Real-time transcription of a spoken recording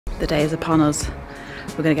The day is upon us.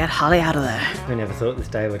 We're gonna get Holly out of there. We never thought this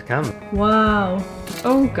day would come. Wow.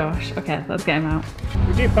 Oh gosh. Okay, let's get him out.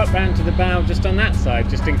 We do pop round to the bow just on that side,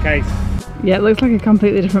 just in case. Yeah, it looks like a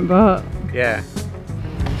completely different boat. Yeah.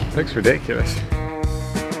 Looks ridiculous.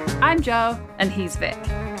 I'm Jo and he's Vic.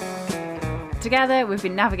 Together we've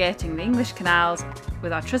been navigating the English canals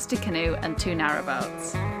with our trusty canoe and 2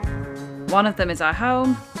 narrowboats. One of them is our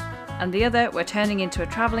home and the other we're turning into a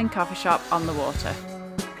travelling coffee shop on the water.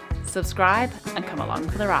 Subscribe and come along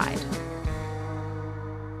for the ride.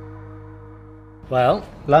 Well,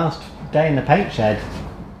 last day in the paint shed.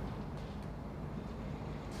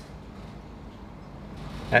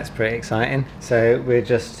 That's pretty exciting. So we're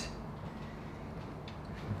just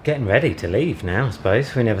getting ready to leave now, I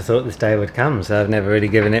suppose. We never thought this day would come, so I've never really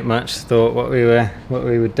given it much thought what we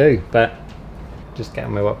would do, but just get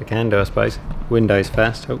on with what we can do, I suppose. Windows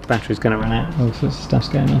first. Hope the battery's going to run out. All sorts of stuff's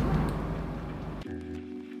going on.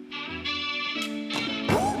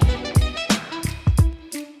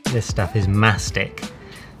 This stuff is mastic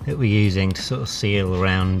that we're using to sort of seal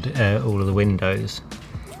around all of the windows,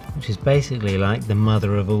 which is basically like the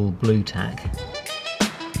mother of all blue tack.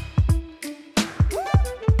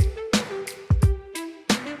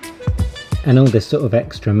 And all this sort of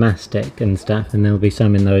extra mastic and stuff, and there'll be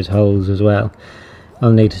some in those holes as well,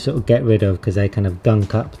 I'll need to sort of get rid of because they kind of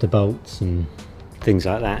gunk up the bolts and things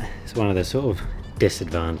like that. It's one of the sort of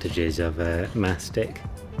disadvantages of mastic.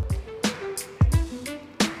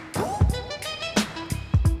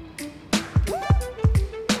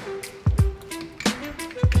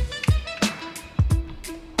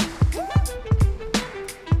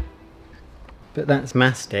 But that's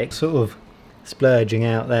mastic, sort of splurging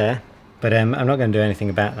out there. But I'm not going to do anything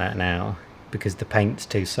about that now because the paint's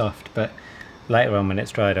too soft. But later on when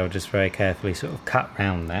it's dried, I'll just very carefully sort of cut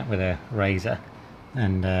round that with a razor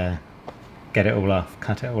and get it all off,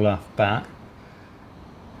 cut it all off. But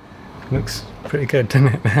looks pretty good, doesn't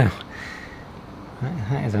it now?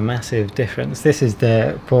 That is a massive difference. This is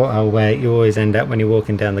the porthole where you always end up, when you're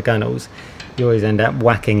walking down the gunnels, you always end up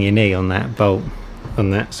whacking your knee on that bolt,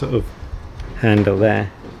 on that sort of handle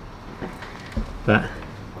there. But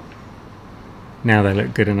now they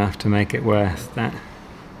look good enough to make it worth that.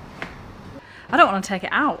 I don't want to take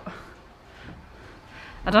it out.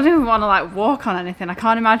 I don't even want to like walk on anything. I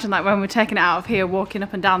can't imagine like when we're taking it out of here walking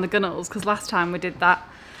up and down the gunnels, because last time we did that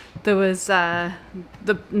there was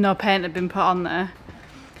no paint had been put on there.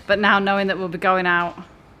 But now knowing that we'll be going out,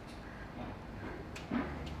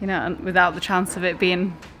 you know, and without the chance of it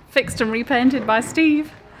being fixed and repainted by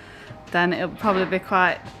Steve, then it'll probably be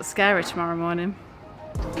quite scary tomorrow morning.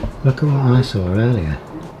 Look at what I saw earlier.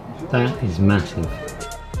 That is massive.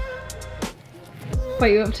 What are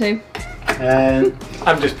you up to?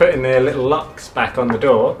 I'm just putting the little locks back on the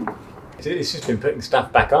door. It's just been putting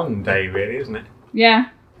stuff back on day, really, isn't it? Yeah.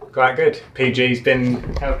 Quite good. PG's been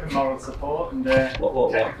helping moral support and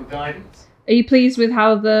technical guidance. Are you pleased with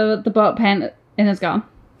how the boat paint in has gone?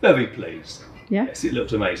 Very pleased. Yeah. Yes, it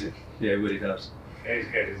looks amazing. Yeah, it really does. It is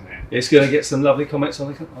good, isn't it? It's going to get some lovely comments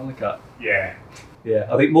on the cut. Yeah. Yeah,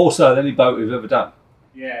 I think more so than any boat we've ever done.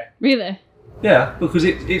 Yeah. Really? Yeah, because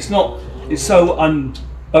it's so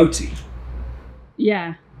unboaty.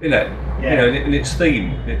 Yeah. You know, in its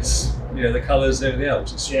theme, it's the colours and everything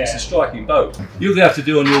else. It's a striking boat. You're going to have to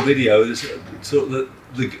do on your video this sort of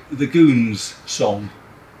the Goons song.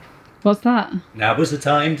 What's that? Now is the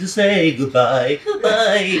time to say goodbye,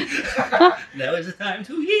 goodbye. Now is the time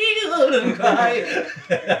to yield and cry.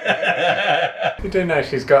 You do know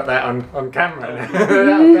she's got that on camera.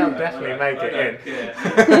 That'll definitely make it in. Yeah.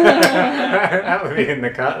 That would be in the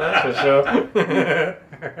cut, that's for sure.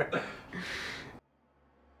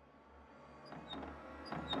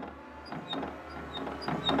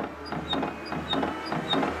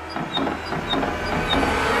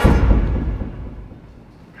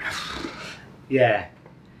 Yeah.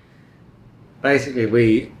 Basically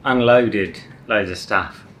we unloaded loads of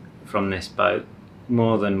stuff from this boat,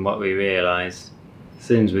 more than what we realised. As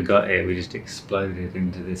soon as we got here we just exploded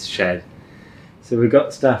into this shed. So we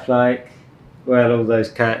got stuff like, well, all those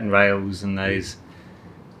curtain rails and those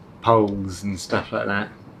poles and stuff like that.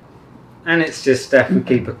 And it's just stuff we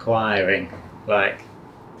keep acquiring, like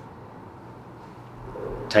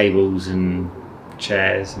tables and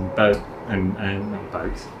chairs and not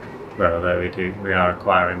boats. Well, although we are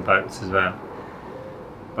acquiring boats as well.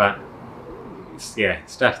 But it's, yeah,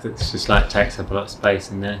 stuff that's just like takes up a lot of space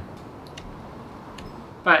in there.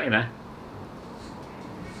 But you know,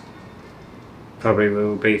 probably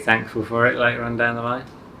we'll be thankful for it later on down the line.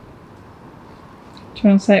 Do you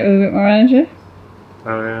want to say it with a bit more energy?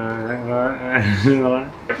 Probably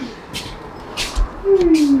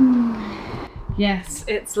Yes,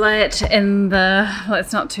 it's late in the, well,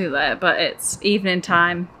 it's not too late, but it's evening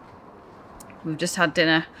time. We've just had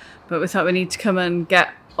dinner, but we thought we need to come and get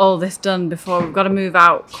all this done before we've got to move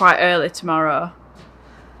out quite early tomorrow.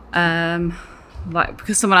 Like,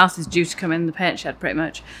 because someone else is due to come in the paint shed pretty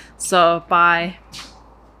much. So by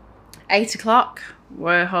 8 o'clock,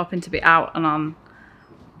 we're hoping to be out and on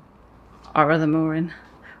our other mooring.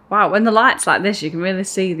 Wow, when the light's like this, you can really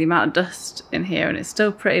see the amount of dust in here, and it's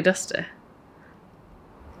still pretty dusty.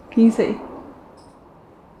 Can you see?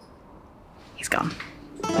 He's gone.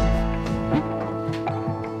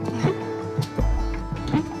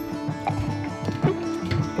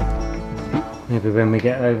 Maybe when we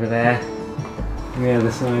get over there, on the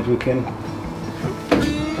other side we can,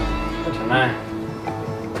 I don't know,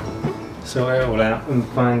 sort it all out and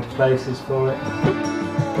find places for it.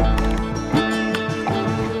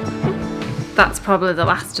 That's probably the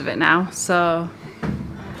last of it now, so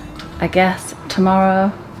I guess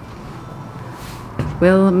tomorrow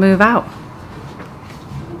we'll move out.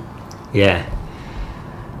 Yeah,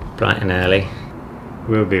 bright and early,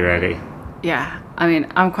 we'll be ready. Yeah, I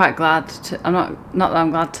mean, I'm quite glad to, not that I'm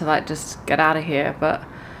glad to like just get out of here, but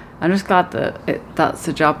I'm just glad that that's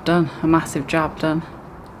the job done, a massive job done.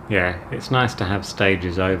 Yeah, it's nice to have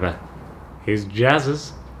stages over. Here's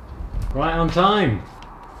Jazzers, right on time.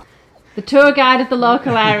 The tour guide of the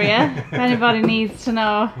local area, if anybody needs to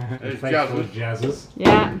know. It's Jazzers.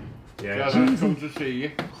 Yeah. Jazzers come to see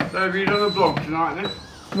you. So have you done a vlog tonight then?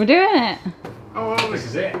 We're doing it. Oh well, This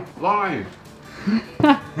is it. live.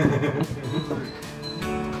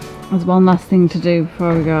 There's one last thing to do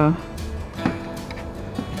before we go.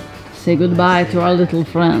 Say goodbye to our little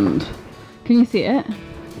friend. Can you see it?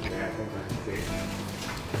 Yeah, I think I can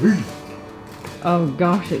see it. Oh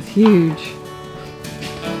gosh, it's huge.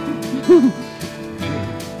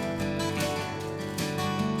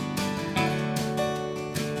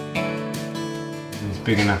 He's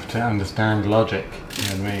big enough to understand logic, you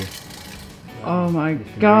know what I mean? Oh my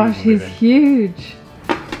gosh, he's huge.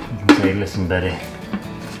 You can say, listen Betty.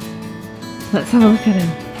 Let's have a look at him.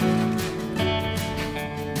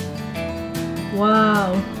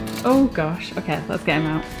 Wow. Oh gosh. Okay, let's get him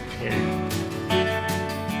out. Yeah.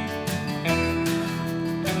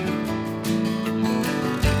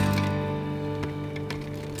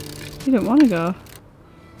 You don't want to go.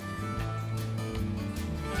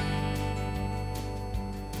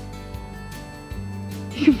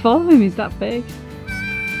 You can follow him, he's that big.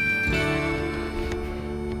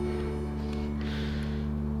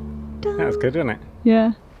 That was good, wasn't it?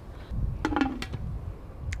 Yeah.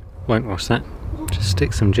 Won't wash that. Just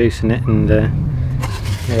stick some juice in it and there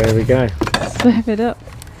we go. Slip it up.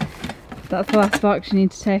 That's the last box you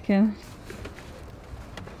need to take in.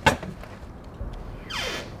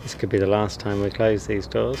 This could be the last time we close these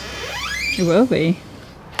doors. It will be.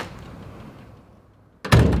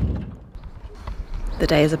 The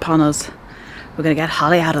day is upon us. We're going to get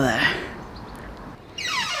Holly out of there.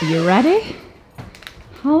 Are you ready,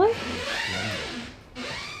 Holly?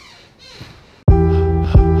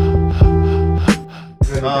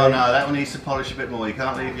 Oh no, that one needs to polish a bit more. You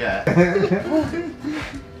can't leave yet.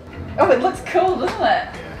 Oh, it looks cool, doesn't it?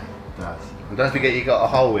 Yeah, it does. And don't forget you got a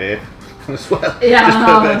hole here as well. Yeah. Just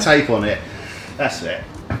put a bit of tape on it. That's it.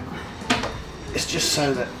 It's just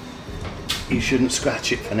so that you shouldn't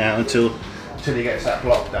scratch it for now until he gets that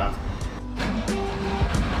block done.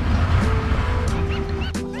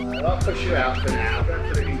 I'll push you out for now. Don't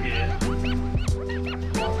put it in here.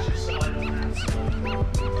 Watch your side on that side.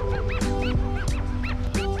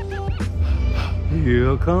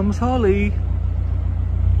 Here comes Holly.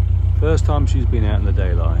 First time she's been out in the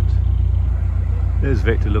daylight. There's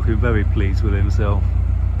Victor looking very pleased with himself.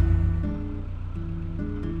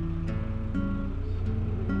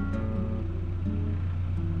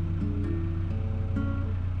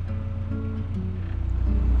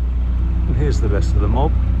 And here's the rest of the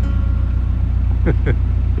mob. You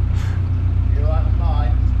alright with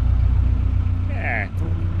mine? Yeah.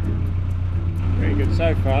 Pretty good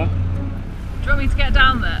so far. Do you want me to get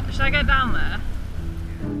down there? Should I get down there?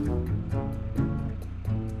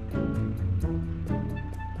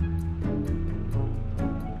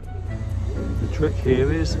 The trick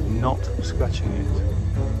here is not scratching it.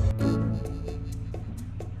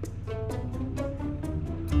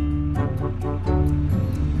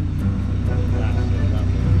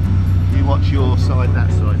 You watch your side,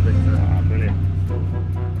 that side, Victor. Ah, brilliant.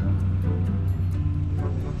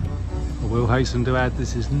 I will hasten to add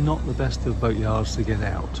this is not the best of boatyards to get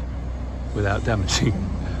out without damaging.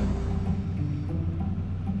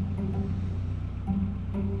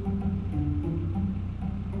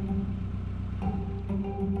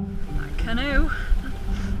 That canoe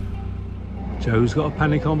Joe's got a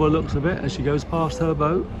panic on by the looks of it as she goes past her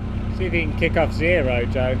boat. See if you can kick off 0,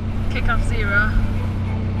 Joe. Kick off 0. How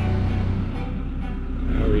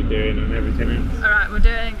are we doing on everything else? Alright, we're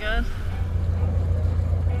doing good.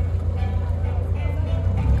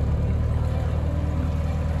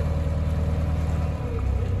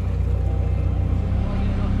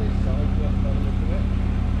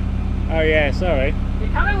 Oh yeah, sorry. You're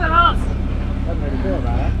coming with us! Hadn't really thought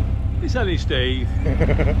about that. It's only Steve.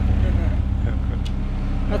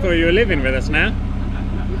 I thought you were living with us now.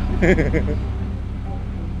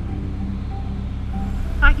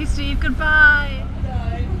 Thank you, Steve. Goodbye.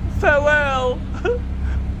 Farewell.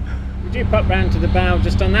 Would you pop round to the bow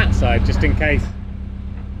just on that side, just in case?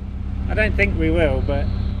 I don't think we will, but...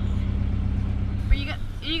 Are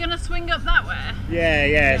you going to swing up that way?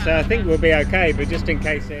 Yeah, so I think we'll be okay, but just in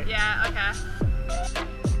case it... Yeah, okay.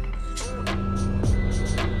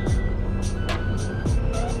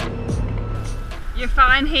 You're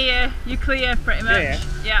fine here. You're clear, pretty much. Yeah.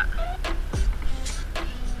 Yeah.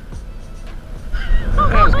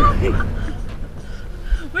 That was great.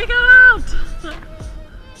 We got out!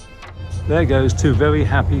 There goes 2 very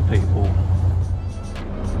happy people.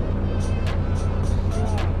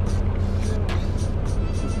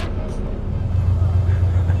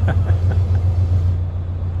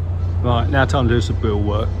 Right, now time to do some real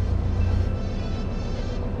work.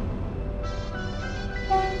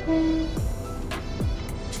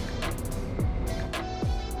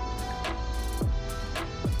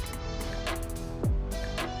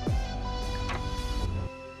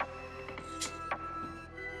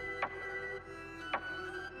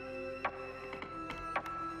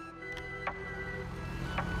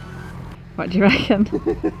 What do you reckon?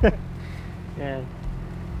 Yeah.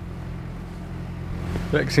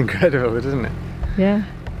 Looks incredible, doesn't it? Yeah.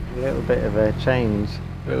 A little bit of a change,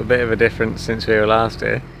 a little bit of a difference since we were last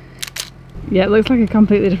here. Yeah, it looks like a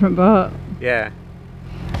completely different boat. Yeah.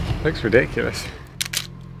 Looks ridiculous.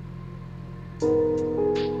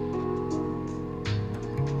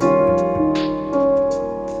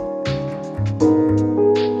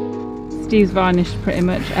 Steve's varnished pretty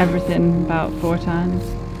much everything about 4 times.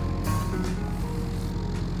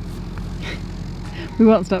 We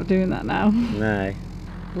won't stop doing that now. No.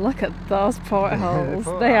 Look at those portholes.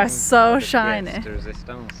 They are so shiny. To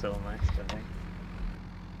resistance almost, I think.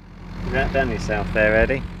 You that done yourself there,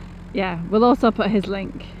 Eddie? Yeah, we'll also put his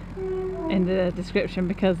link in the description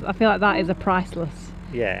because I feel like that is a priceless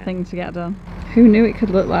thing to get done. Who knew it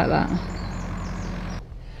could look like that?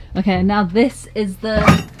 Okay, now this is the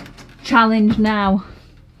challenge now.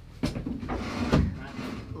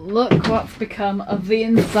 Look what's become of the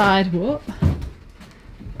inside. What?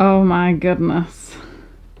 Oh my goodness.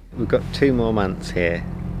 We've got 2 more months here,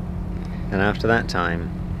 and after that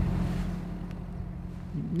time,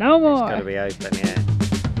 no more. It's got to be open, yeah.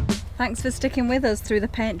 Thanks for sticking with us through the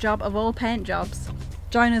paint job of all paint jobs.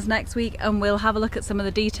 Join us next week and we'll have a look at some of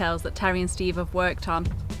the details that Terry and Steve have worked on,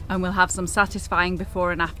 and we'll have some satisfying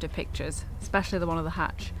before and after pictures, especially the one of the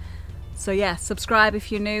hatch. So yeah, subscribe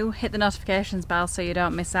if you're new, hit the notifications bell so you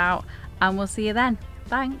don't miss out, and we'll see you then.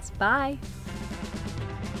 Thanks, bye.